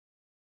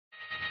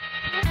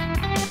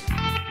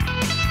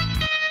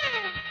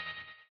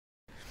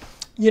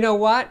You know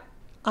what?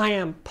 I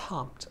am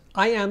pumped.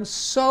 I am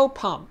so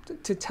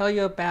pumped to tell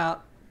you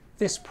about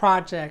this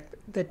project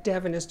that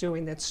Devon is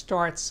doing that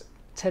starts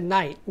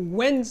tonight,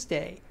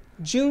 Wednesday,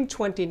 June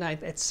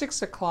 29th at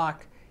 6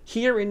 o'clock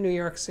here in New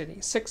York City,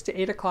 6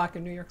 to 8 o'clock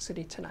in New York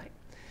City tonight.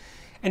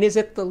 And is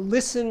at the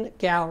Listen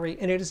Gallery,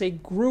 and it is a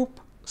group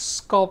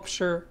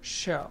sculpture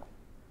show.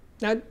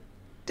 Now,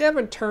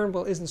 Devon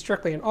Turnbull isn't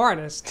strictly an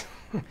artist.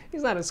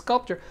 He's not a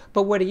sculptor,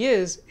 but what he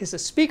is a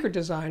speaker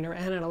designer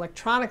and an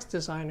electronics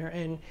designer,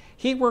 and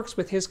he works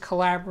with his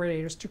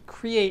collaborators to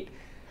create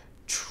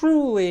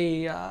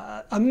truly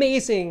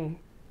amazing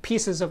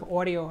pieces of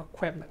audio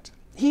equipment.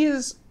 He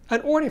is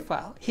an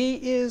audiophile. He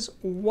is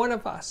one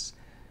of us,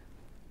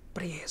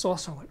 but he is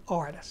also an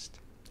artist.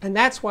 And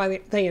that's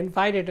why they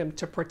invited him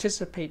to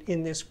participate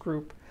in this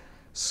group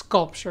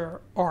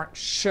sculpture art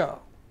show.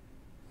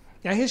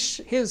 Now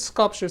his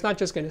sculpture is not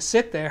just going to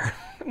sit there.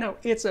 No,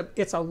 it's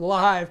a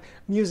live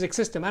music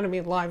system. I don't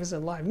mean live as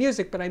in live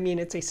music, but I mean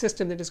it's a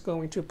system that is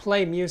going to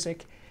play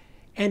music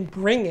and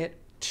bring it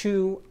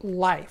to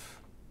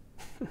life.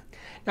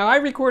 Now I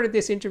recorded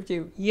this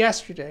interview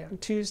yesterday on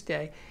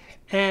Tuesday,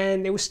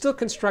 and there was still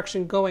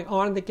construction going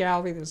on in the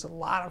gallery. There's a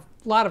lot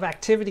of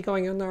activity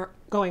going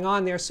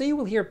on there, so you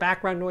will hear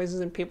background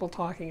noises and people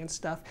talking and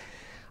stuff.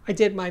 I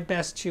did my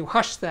best to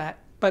hush that,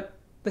 but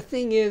the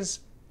thing is,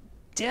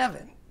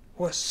 Devon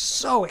was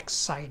so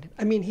excited.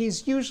 I mean,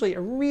 he's usually a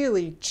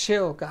really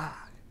chill guy,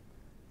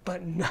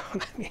 but no,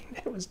 I mean,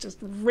 it was just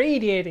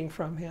radiating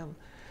from him.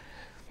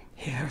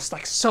 Yeah, there was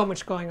like so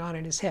much going on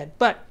in his head,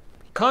 but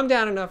he calmed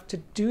down enough to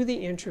do the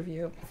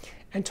interview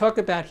and talk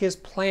about his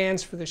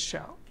plans for the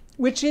show,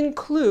 which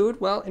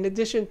include, well, in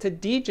addition to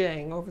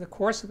DJing over the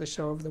course of the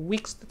show, over the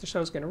weeks that the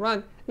show is going to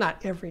run,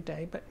 not every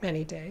day, but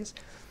many days,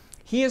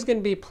 he is going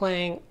to be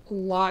playing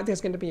live.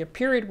 There's going to be a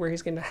period where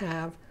he's going to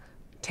have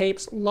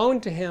tapes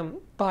loaned to him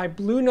by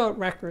Blue Note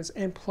Records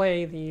and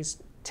play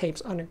these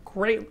tapes on a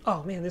great,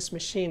 oh man, this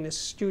machine, this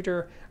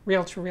Studer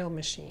reel-to-reel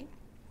machine.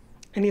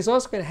 And he's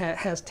also going to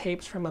has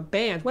tapes from a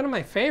band, one of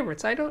my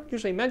favorites. I don't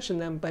usually mention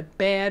them, but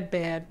Bad,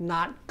 Bad,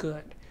 Not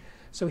Good.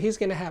 So he's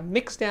going to have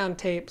mixed down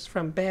tapes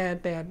from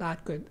Bad, Bad,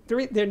 Not Good.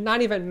 They're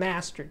not even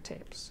mastered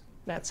tapes.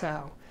 That's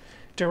how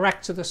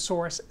direct to the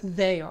source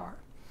they are.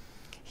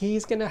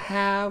 He's going to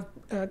have,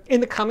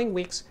 in the coming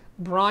weeks,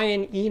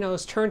 Brian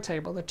Eno's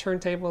turntable, the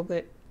turntable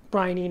that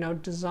Brian Eno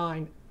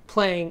designed,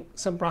 playing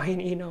some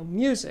Brian Eno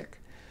music.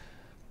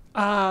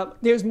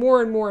 There's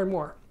more and more and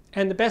more.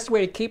 And the best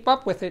way to keep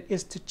up with it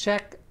is to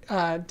check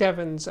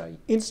Devon's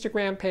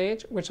Instagram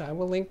page, which I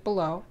will link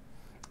below,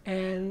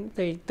 and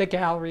the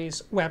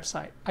gallery's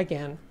website,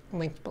 again,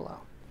 linked below.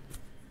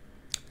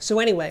 So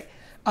anyway,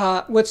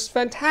 what's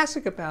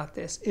fantastic about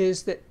this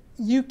is that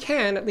you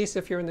can, at least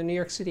if you're in the New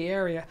York City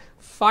area,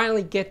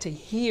 finally get to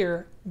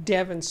hear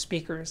Devon's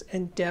speakers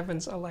and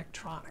Devon's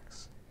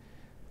electronics.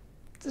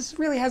 This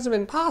really hasn't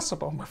been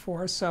possible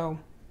before, so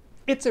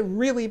it's a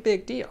really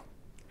big deal.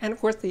 And of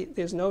course,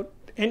 there's no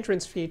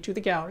entrance fee to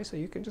the gallery, so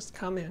you can just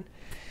come in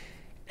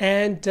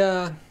and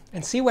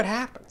see what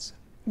happens.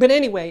 But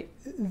anyway,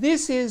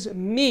 this is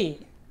me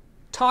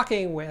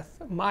talking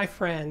with my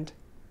friend,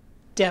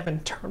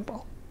 Devon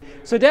Turnbull.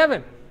 So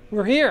Devon,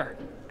 we're here.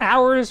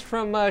 Hours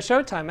from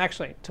showtime,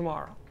 actually,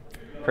 tomorrow.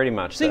 Pretty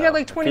much so. You got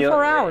like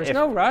 24 hours,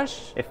 no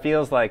rush. It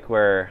feels like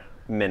we're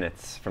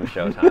minutes from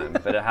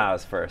showtime, but it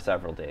has for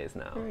several days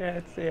now.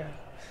 Yeah.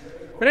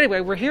 But anyway,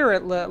 we're here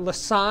at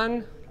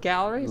Listen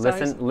Gallery.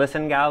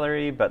 Listen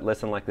Gallery, but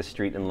listen like the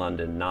street in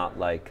London, not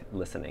like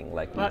listening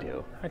like we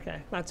do.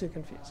 Okay, not too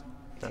confusing.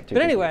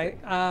 But anyway,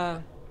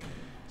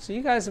 so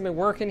you guys have been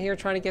working here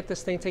trying to get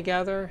this thing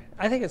together.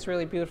 I think it's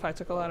really beautiful. I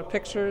took a lot of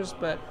pictures,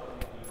 but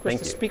of course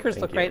the speakers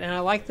look great, and I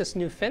like this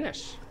new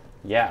finish.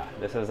 Yeah,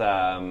 this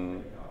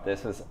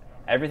was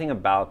everything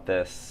about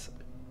this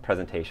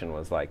presentation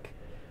was like,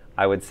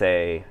 I would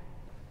say,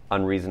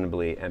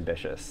 unreasonably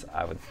ambitious.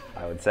 I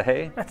would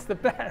say that's the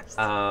best.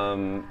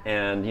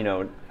 And you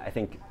know, I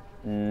think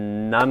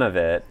none of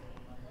it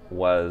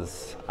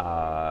was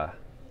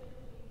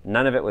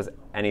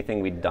anything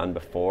we'd done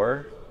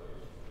before.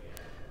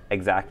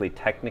 Exactly,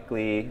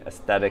 technically,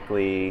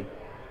 aesthetically,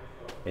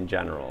 in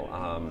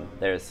general.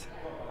 There's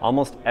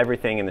almost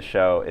everything in the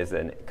show is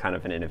kind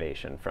of an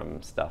innovation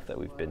from stuff that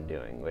we've been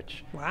doing,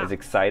 which is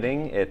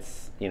exciting.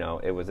 It's, you know,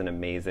 it was an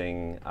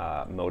amazing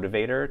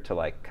motivator to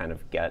like kind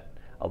of get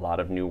a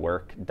lot of new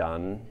work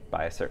done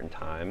by a certain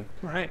time.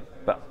 Right.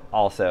 But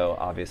also,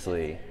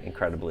 obviously,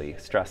 incredibly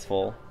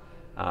stressful.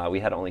 We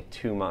had only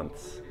 2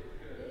 months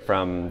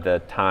from the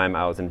time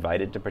I was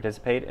invited to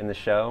participate in the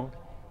show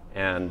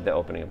and the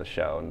opening of the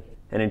show.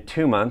 And in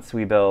 2 months,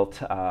 we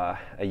built a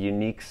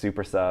unique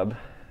super sub.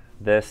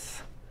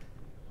 This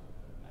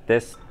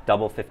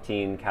double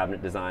 15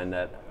 cabinet design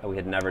that we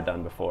had never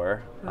done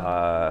before.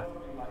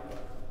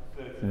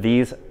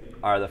 These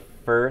are the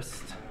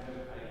first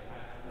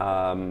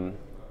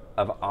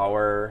of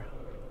our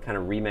kind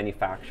of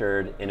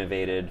remanufactured,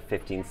 innovated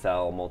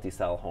 15-cell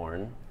multi-cell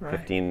horn,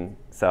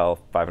 15-cell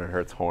 500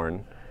 hertz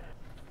horn.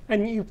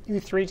 And you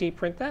 3D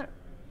print that?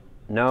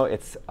 No,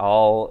 it's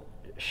all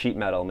sheet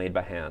metal made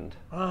by hand.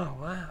 Oh,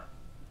 wow.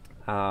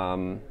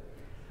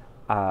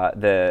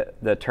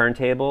 The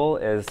turntable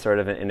is sort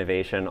of an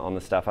innovation on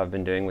the stuff I've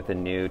been doing with the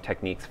new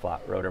Techniques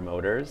flat rotor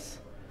motors.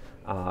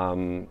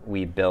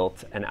 We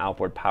built an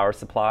outboard power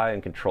supply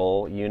and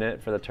control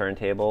unit for the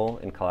turntable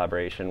in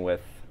collaboration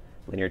with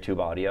Linear Tube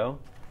Audio.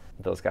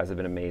 Those guys have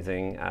been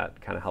amazing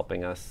at kind of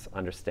helping us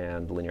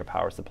understand linear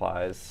power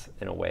supplies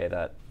in a way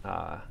that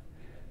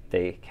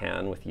they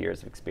can with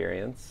years of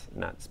experience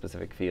in that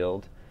specific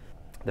field.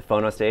 The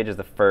phono stage is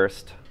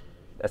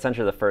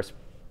essentially the first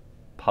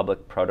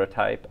public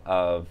prototype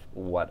of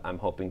what I'm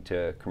hoping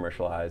to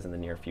commercialize in the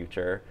near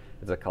future.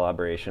 It's a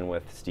collaboration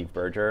with Steve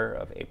Berger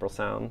of April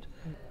Sound.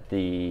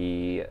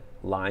 The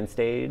line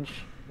stage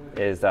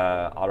is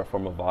an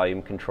autoformal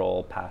volume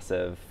control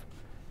passive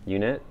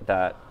unit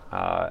that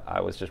I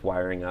was just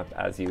wiring up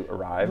as you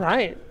arrived.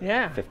 Right,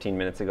 yeah. 15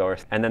 minutes ago.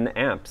 And then the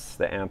amps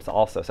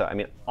also. So, I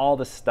mean, all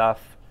this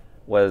stuff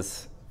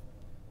was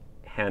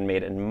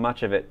handmade, and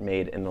much of it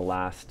made in the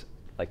last,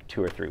 like,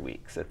 2 or 3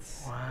 weeks.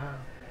 Wow.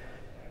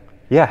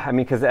 Yeah, I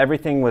mean, because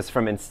everything was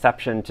from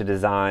inception to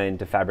design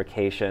to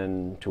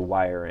fabrication to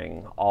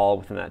wiring, all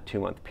within that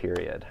 2-month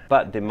period.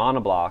 But the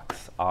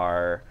monoblocks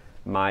are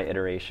my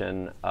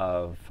iteration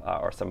of,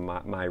 or some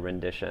of my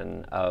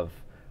rendition of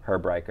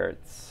Herb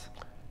Reichert's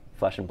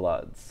Flesh and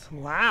Bloods.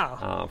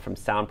 Wow. From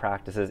Sound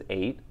Practices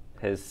 8,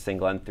 his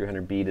single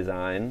N300B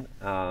design.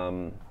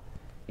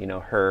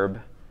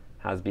 Herb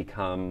has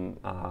become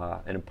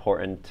an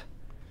important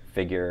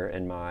figure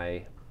in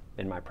my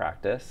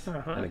practice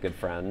and a good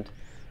friend.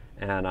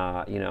 And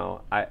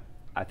I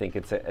think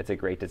it's a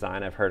great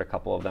design. I've heard a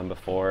couple of them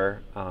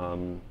before.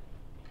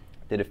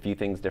 Did a few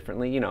things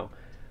differently.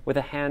 With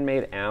a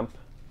handmade amp,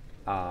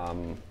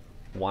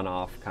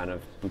 one-off kind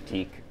of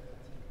boutique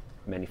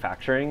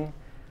manufacturing,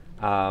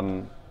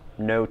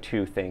 no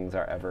two things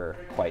are ever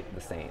quite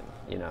the same.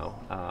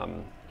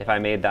 If I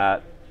made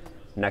that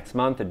next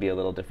month, it'd be a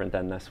little different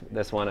than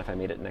this one. If I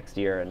made it next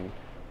year, and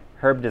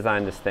Herb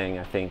designed this thing,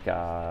 I think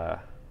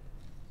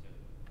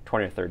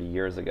 20 or 30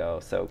 years ago.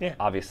 So yeah,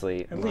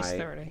 obviously at least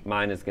 30.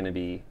 Mine is going to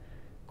be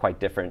quite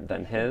different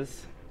than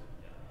his.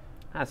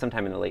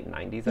 Sometime in the late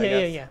 90s, I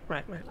guess. Yeah,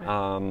 right.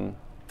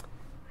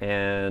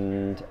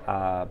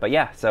 But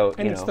yeah, so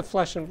and it's the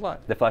Flesh and Blood.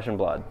 The Flesh and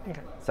Blood.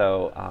 Okay.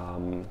 So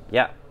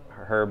yeah,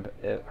 Herb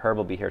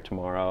will be here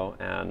tomorrow,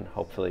 and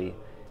hopefully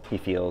he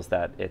feels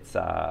that it's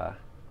an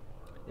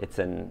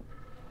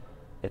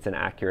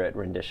accurate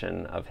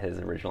rendition of his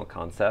original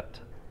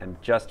concept. I'm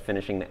just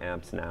finishing the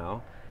amps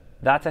now.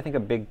 That's, I think, a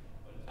big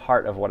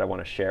part of what I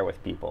want to share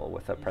with people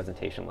with a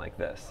presentation like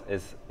this.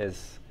 Is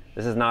this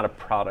is not a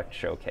product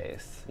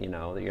showcase.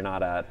 You're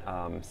not at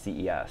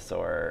CES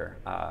or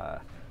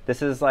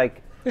this is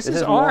like this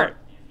is art.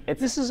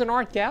 This is an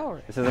art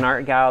gallery. This is an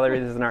art gallery.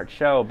 This is an art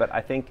show. But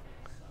I think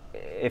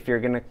if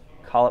you're going to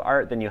call it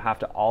art, then you have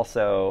to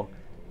also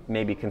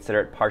maybe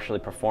consider it partially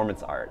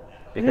performance art,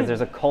 because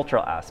there's a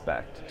cultural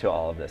aspect to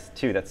all of this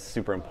too that's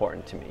super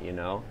important to me.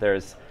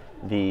 There's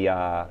the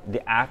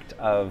act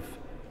of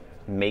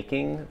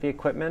making the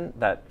equipment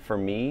that for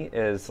me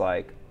is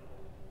like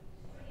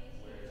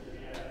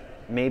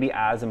maybe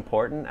as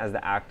important as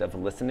the act of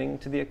listening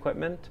to the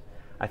equipment.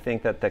 I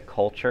think that the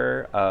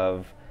culture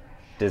of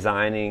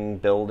designing,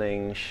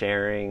 building,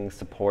 sharing,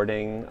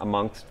 supporting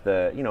amongst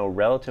the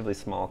relatively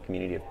small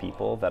community of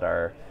people that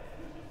are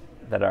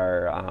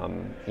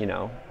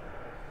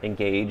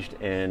engaged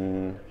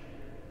in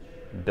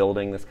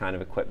building this kind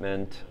of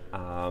equipment,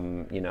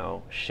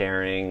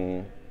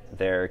 sharing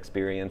their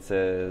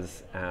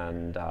experiences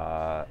and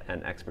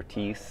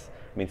expertise.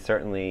 I mean,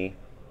 certainly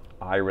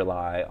I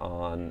rely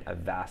on a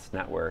vast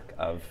network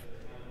of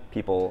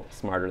people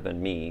smarter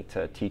than me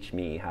to teach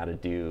me how to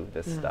do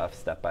this stuff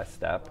step by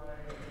step.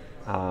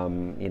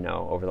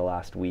 Over the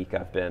last week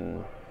I've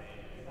been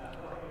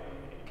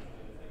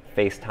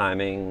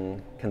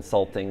FaceTiming,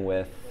 consulting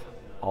with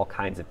all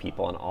kinds of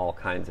people on all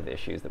kinds of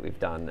issues that we've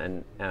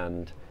done,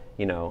 and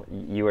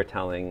you were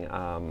telling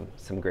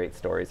some great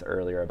stories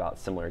earlier about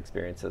similar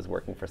experiences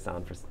working for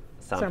Sound for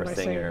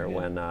Singer, yeah.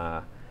 When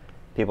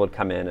people would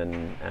come in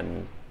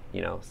and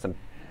some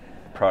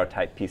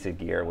prototype piece of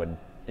gear would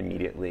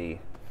immediately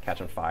catch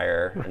on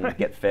fire and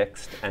get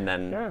fixed, and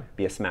then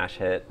be a smash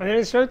hit. And then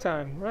it's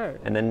showtime, right?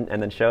 And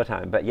then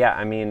showtime. But yeah,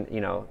 I mean,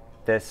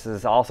 this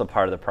is also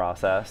part of the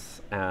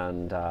process,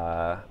 and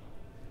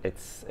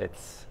it's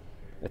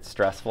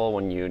stressful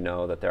when you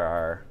know that there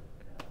are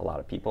a lot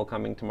of people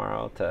coming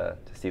tomorrow to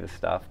see the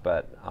stuff,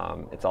 but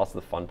it's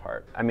also the fun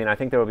part. I mean, I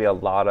think there will be a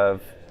lot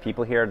of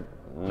people here,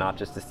 not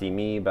just to see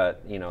me,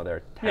 but there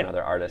are 10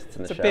 other artists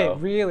in the show. It's a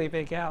big, really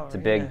big gallery. It's a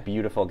big,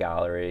 beautiful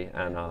gallery,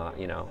 and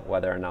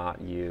whether or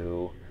not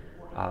you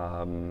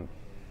are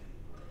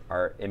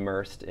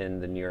immersed in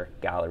the New York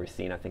gallery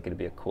scene, I think it'd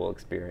be a cool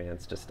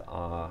experience, just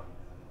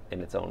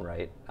in its own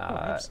right.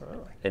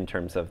 Absolutely. In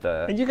terms of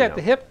the and you got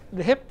the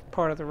hip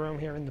part of the room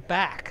here in the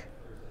back.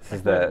 This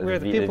is where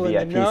the people in the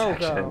VIP know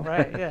section. go,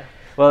 right? Yeah.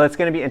 Well, it's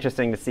going to be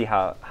interesting to see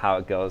how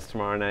it goes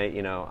tomorrow night.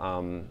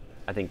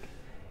 I think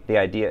the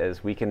idea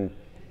is we can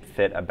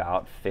fit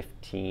about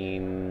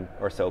 15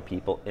 or so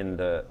people in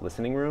the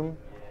listening room,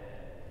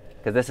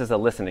 because this is a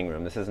listening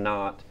room. This is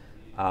not,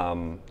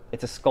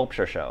 it's a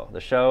sculpture show.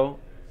 The show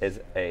is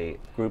a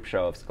group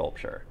show of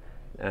sculpture.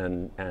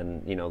 And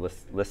you know,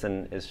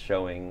 Listen is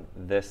showing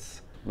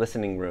this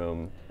listening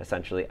room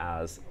essentially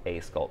as a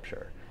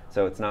sculpture.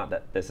 So it's not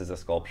that this is a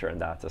sculpture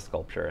and that's a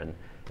sculpture, and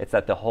it's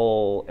that the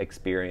whole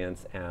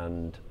experience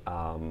and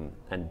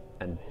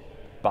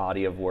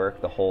body of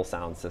work, the whole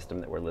sound system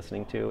that we're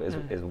listening to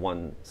is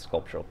one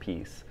sculptural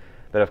piece.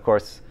 But of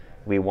course,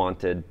 we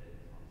wanted,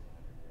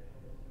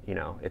 you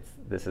know,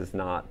 this is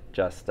not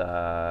just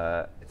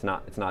it's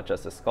not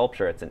just a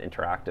sculpture. It's an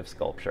interactive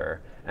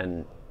sculpture,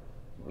 and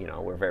you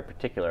know, we're very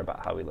particular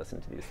about how we listen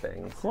to these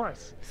things. Of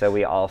course. So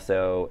we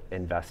also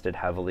invested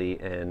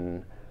heavily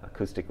in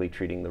acoustically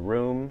treating the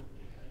room,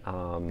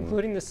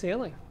 including the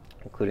ceiling.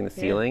 Including the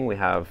ceiling, we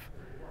have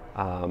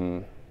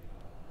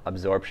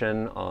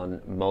absorption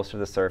on most of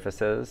the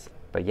surfaces.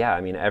 But yeah,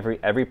 I mean,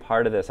 every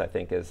part of this, I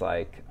think, is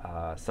like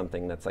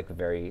something that's like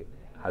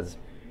has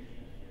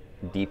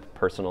deep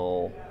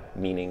personal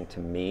meaning to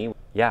me.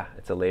 Yeah,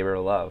 it's a labor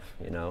of love,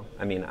 you know?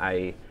 I mean,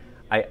 I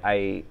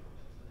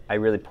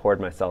really poured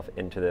myself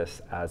into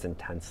this as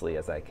intensely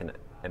as I can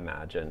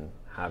imagine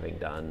having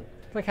done.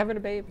 Like having a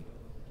baby.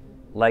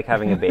 Like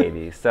having a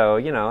baby. So,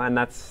 you know, and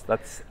that's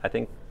I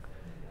think,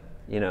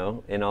 you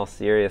know, in all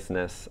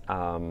seriousness,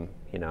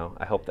 you know,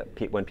 I hope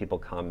that when people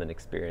come and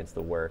experience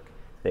the work,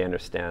 they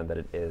understand that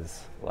it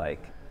is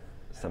like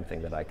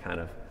something that I kind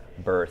of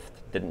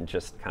birthed, didn't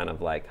just kind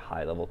of like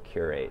high level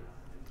curate.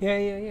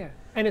 Yeah.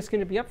 And it's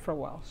going to be up for a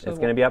while. So it's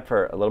going to be up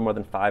for a little more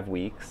than 5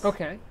 weeks.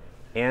 Okay.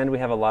 And we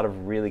have a lot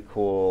of really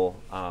cool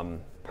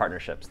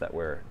partnerships that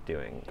we're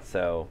doing.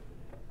 So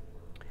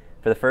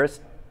for the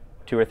first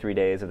 2 or 3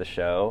 days of the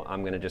show,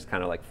 I'm going to just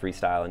kind of like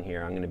freestyle in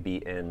here. I'm going to be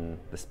in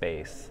the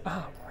space.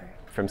 Oh, right.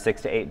 From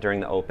 6 to 8 during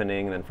the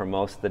opening, and then for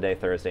most of the day,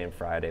 Thursday and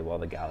Friday, while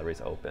the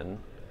gallery's open.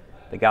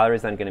 The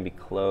gallery's then going to be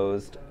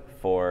closed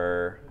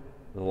for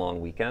the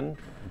long weekend,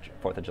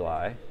 4th of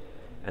July.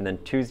 And then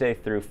Tuesday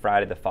through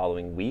Friday the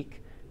following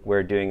week,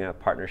 we're doing a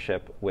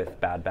partnership with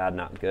Bad Bad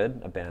Not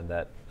Good, a band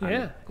that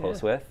I'm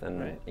close with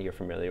and you're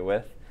familiar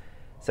with.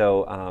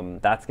 So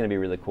that's going to be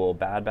really cool.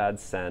 Bad Bad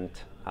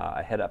sent,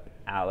 I hit up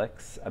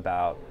Alex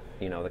about,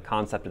 you know, the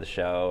concept of the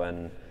show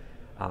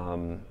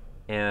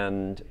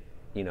and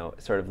you know,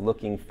 sort of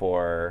looking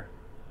for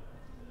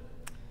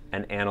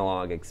an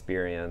analog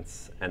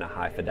experience and a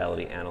high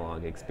fidelity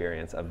analog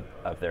experience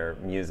of their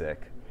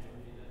music.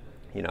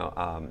 You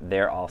know,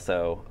 they're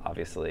also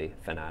obviously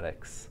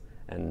fanatics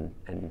and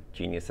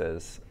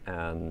geniuses,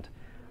 and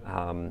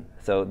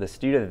so the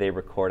studio that they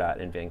record at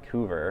in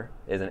Vancouver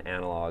is an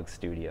analog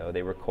studio.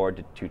 They record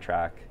to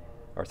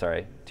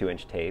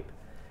 2-inch tape,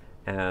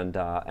 and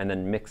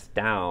then mix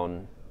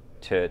down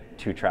to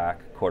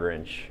 2-track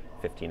 1/4-inch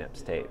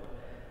 15-ips tape.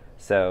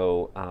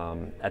 So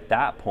at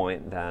that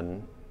point,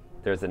 then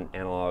there's an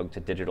analog to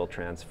digital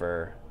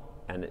transfer,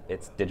 and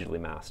it's digitally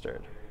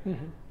mastered.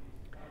 Mm-hmm.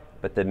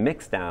 But the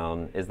mix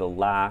down is the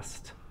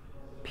last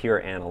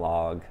pure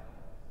analog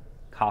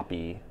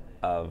copy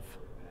of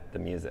the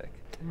music.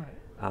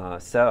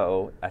 Right.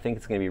 So I think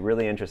it's going to be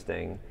really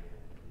interesting.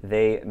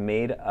 They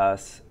made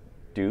us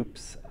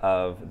dupes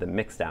of the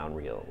mix down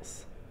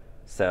reels.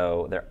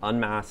 So they're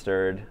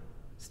unmastered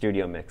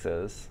studio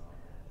mixes,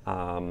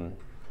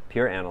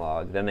 pure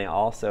analog. Then they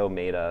also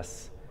made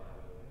us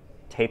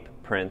tape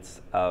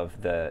prints of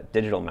the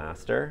digital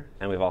master,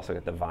 and we've also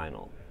got the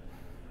vinyl.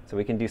 So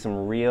we can do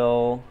some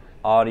real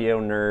audio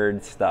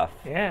nerd stuff.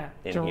 Yeah,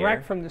 direct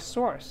here. From the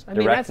source. I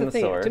direct mean, that's from the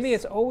thing. source. To me,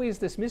 it's always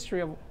this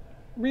mystery of,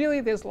 really,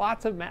 there's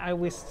lots of, I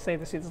always say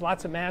this, there's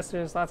lots of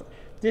masters,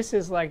 this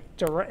is like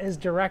as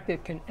direct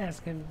as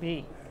can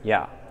be.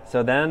 Yeah,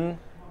 so then,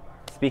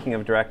 speaking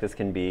of direct as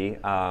can be,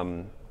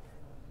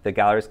 the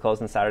gallery's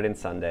closed on Saturday and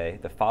Sunday.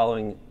 The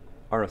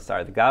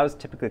gallery's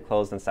typically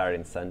closed on Saturday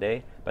and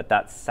Sunday, but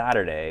that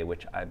Saturday,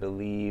 which I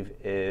believe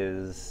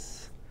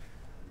is,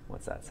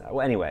 what's that Saturday?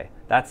 Well, anyway,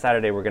 that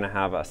Saturday we're going to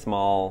have a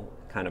small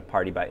kind of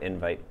party by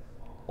invite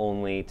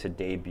only to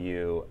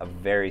debut a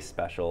very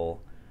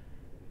special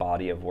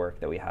body of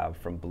work that we have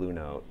from Blue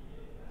Note.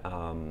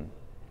 You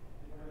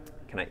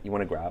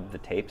want to grab the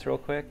tapes real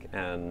quick,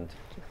 and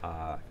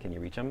can you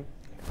reach them?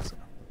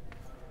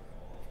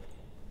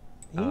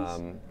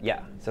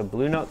 Yeah, so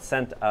Blue Note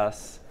sent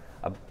us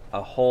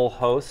a whole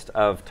host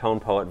of Tone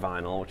Poet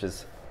vinyl, which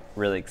is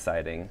really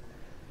exciting,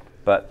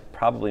 but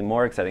probably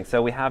more exciting.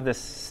 So we have this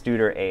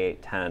Studer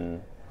A810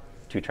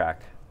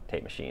 2-track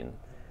tape machine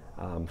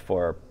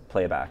for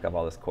playback of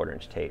all this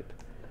 1/4-inch tape.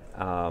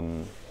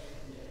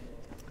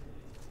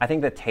 I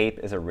think the tape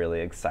is a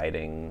really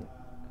exciting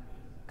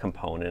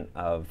component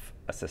of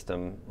a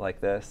system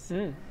like this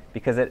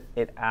because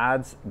it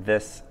adds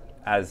this,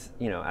 as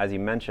you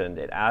mentioned,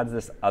 it adds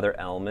this other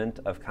element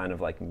of kind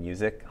of like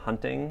music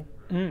hunting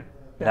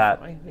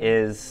that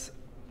is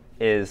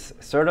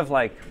sort of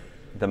like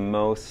the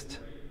most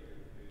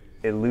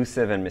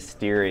elusive and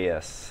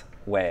mysterious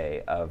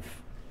way of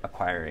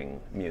acquiring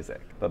music.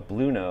 But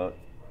Blue Note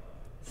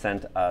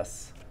sent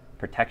us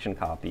protection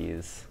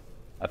copies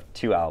of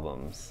 2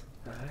 albums.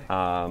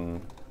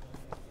 Right.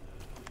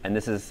 And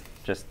this is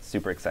just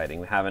super exciting.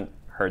 We haven't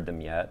heard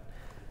them yet,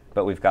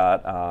 but we've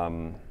got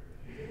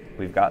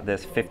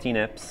this 15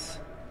 Ips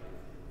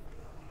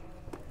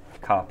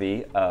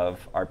copy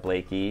of Art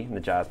Blakey and the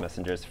Jazz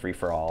Messengers' Free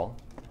for All.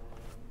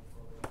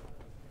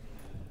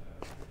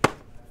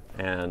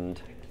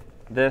 And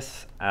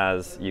this,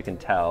 as you can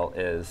tell,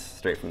 is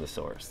straight from the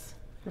source.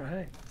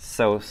 Right.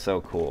 So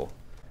cool.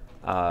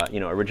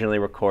 Originally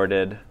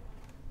recorded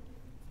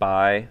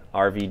by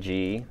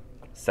RVG,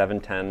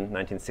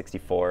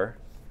 7/10/1964,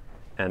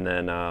 and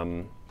then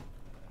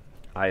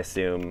I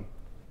assume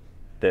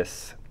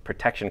this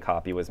protection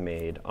copy was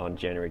made on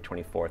January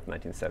 24th,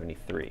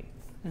 1973.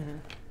 Mm-hmm.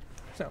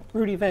 So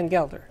Rudy Van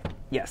Gelder.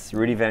 Yes,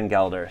 Rudy Van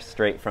Gelder,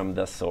 straight from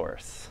the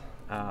source.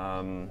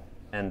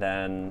 And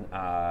then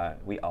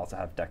we also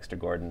have Dexter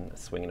Gordon,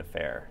 Swingin'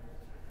 Affair.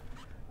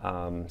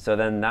 So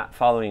then that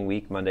following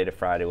week, Monday to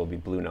Friday, will be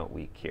Blue Note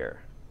week here.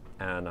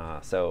 And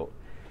so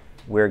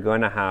we're going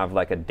to have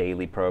like a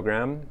daily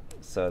program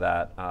so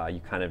that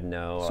you kind of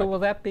know. So will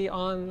that be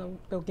on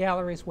the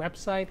gallery's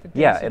website?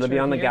 Yeah, it'll be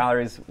on the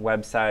gallery's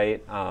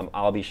website.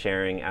 I'll be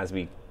sharing as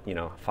we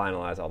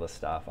finalize all this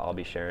stuff. I'll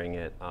be sharing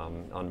it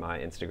on my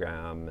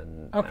Instagram,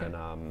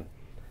 and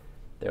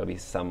there'll be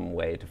some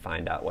way to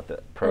find out what the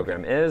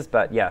program is.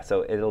 But yeah,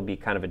 so it'll be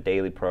kind of a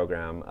daily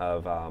program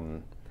of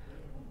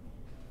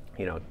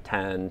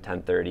 10,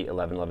 10:30,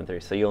 11,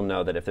 11:30. So you'll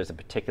know that if there's a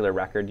particular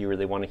record you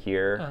really want to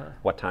hear,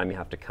 what time you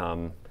have to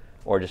come,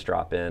 or just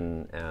drop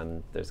in,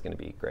 and there's going to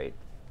be great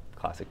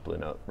classic Blue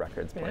Note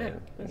records playing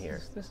in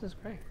here. This is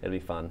great. It'll be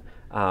fun.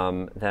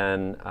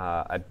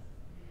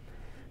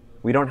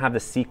 We don't have the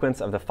sequence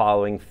of the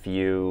following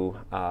few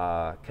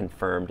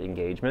confirmed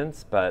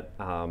engagements, but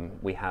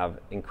we have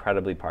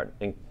incredibly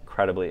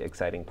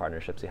exciting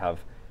partnerships. We have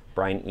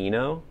Brian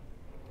Eno,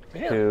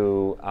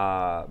 who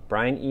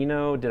Brian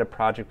Eno did a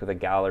project with a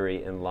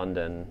gallery in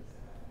London.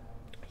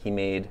 He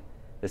made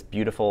this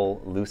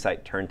beautiful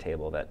lucite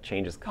turntable that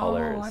changes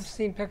colors. Oh, I've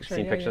seen pictures.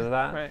 Pictures of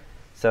that? Right.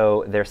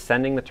 So they're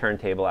sending the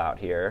turntable out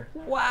here.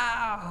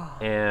 Wow.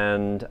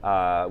 And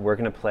we're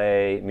going to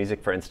play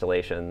Music for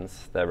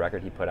Installations, the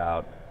record he put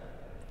out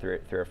three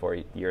or 4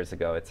 years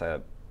ago.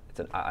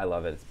 I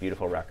love it. It's a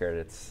beautiful record.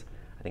 It's,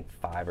 I think,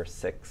 5 or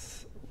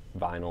 6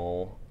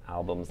 vinyl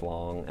albums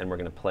long, and we're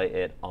going to play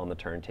it on the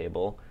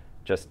turntable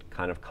just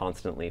kind of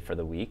constantly for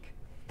the week.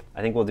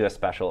 I think we'll do a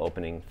special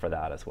opening for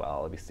that as well.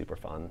 It'll be super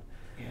fun.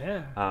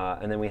 Yeah.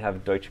 And then we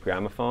have Deutsche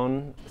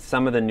Grammophon,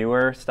 some of the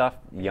newer stuff,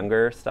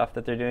 younger stuff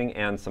that they're doing,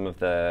 and some of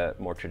the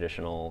more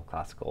traditional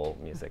classical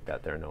music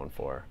that they're known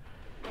for.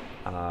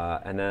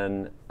 And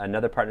then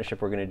another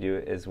partnership we're going to do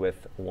is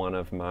with one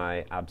of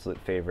my absolute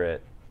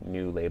favorite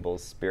new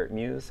labels, Spirit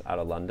Muse, out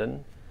of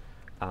London.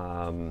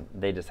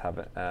 They just have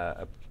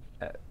a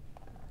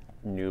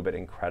new but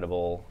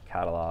incredible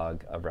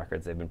catalog of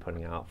records they've been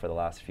putting out for the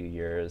last few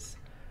years.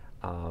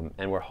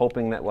 And we're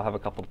hoping that we'll have a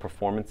couple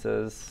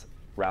performances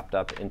wrapped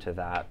up into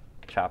that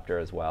chapter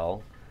as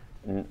well.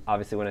 And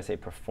obviously when I say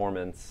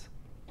performance,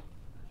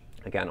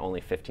 again,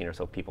 only 15 or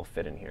so people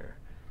fit in here.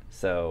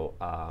 So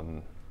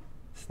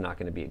it's not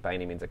going to be by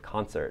any means a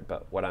concert,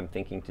 but what I'm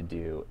thinking to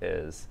do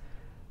is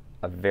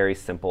a very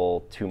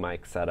simple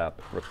 2-mic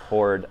setup,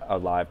 record a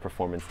live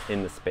performance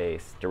in the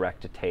space,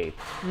 direct to tape,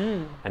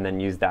 and then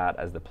use that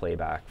as the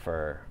playback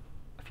for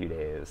a few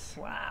days.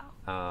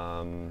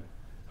 Wow.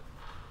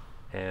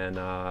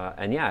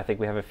 And yeah, I think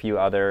we have a few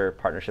other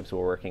partnerships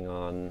we're working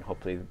on.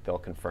 Hopefully they'll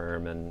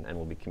confirm, and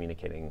we'll be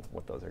communicating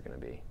what those are going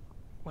to be.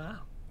 Wow,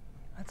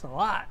 that's a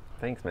lot.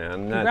 Thanks,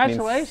 man.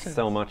 Congratulations. That means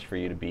so much for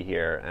you to be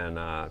here and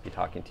be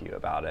talking to you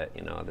about it.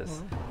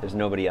 There's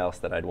nobody else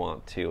that I'd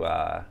want to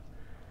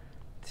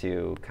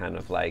kind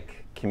of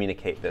like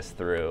communicate this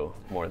through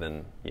more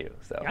than you.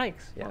 So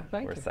Yikes. yeah, Well,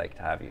 thank we're you. psyched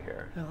to have you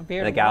here. I'll be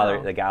here And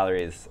tomorrow. the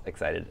gallery is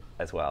excited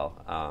as well.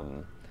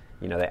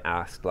 They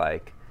asked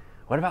like,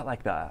 what about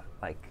like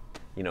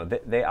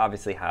they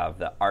obviously have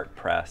the art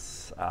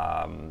press.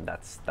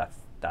 That's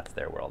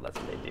their world. That's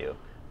what they do.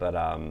 But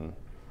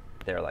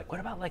they're like, what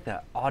about like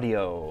the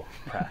audio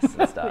press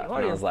and stuff? And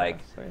I was like,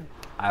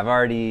 I've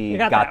already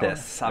got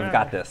this. I've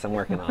got this. I'm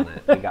working on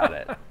it. We got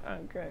it.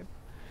 Great.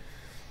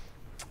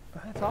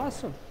 That's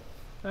awesome.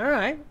 All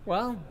right.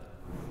 Well,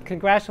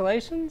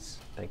 congratulations.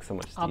 Thanks so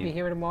much, Steve. I'll be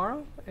here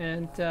tomorrow,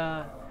 and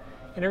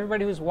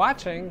everybody who's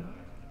watching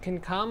can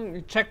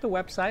come check the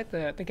website,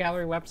 the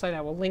gallery website.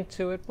 I will link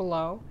to it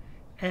below,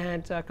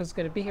 and because it's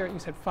going to be here, you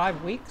said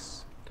 5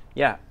 weeks.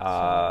 Yeah,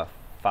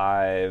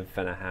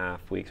 5.5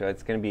 weeks. So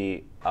it's going to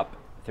be up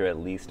through at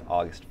least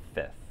August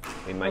 5th.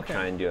 We might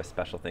try and do a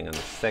special thing on the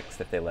 6th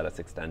if they let us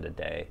extend a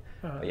day.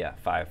 But yeah,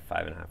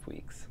 5.5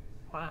 weeks.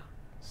 Wow.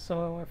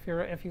 So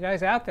if you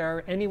guys out there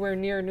are anywhere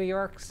near New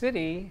York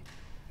City,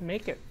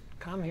 make it.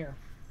 Come here.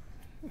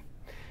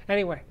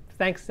 Anyway,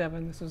 thanks,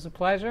 Devon. This was a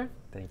pleasure.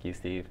 Thank you,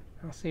 Steve.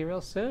 I'll see you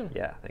real soon.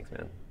 Yeah, thanks,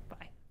 man.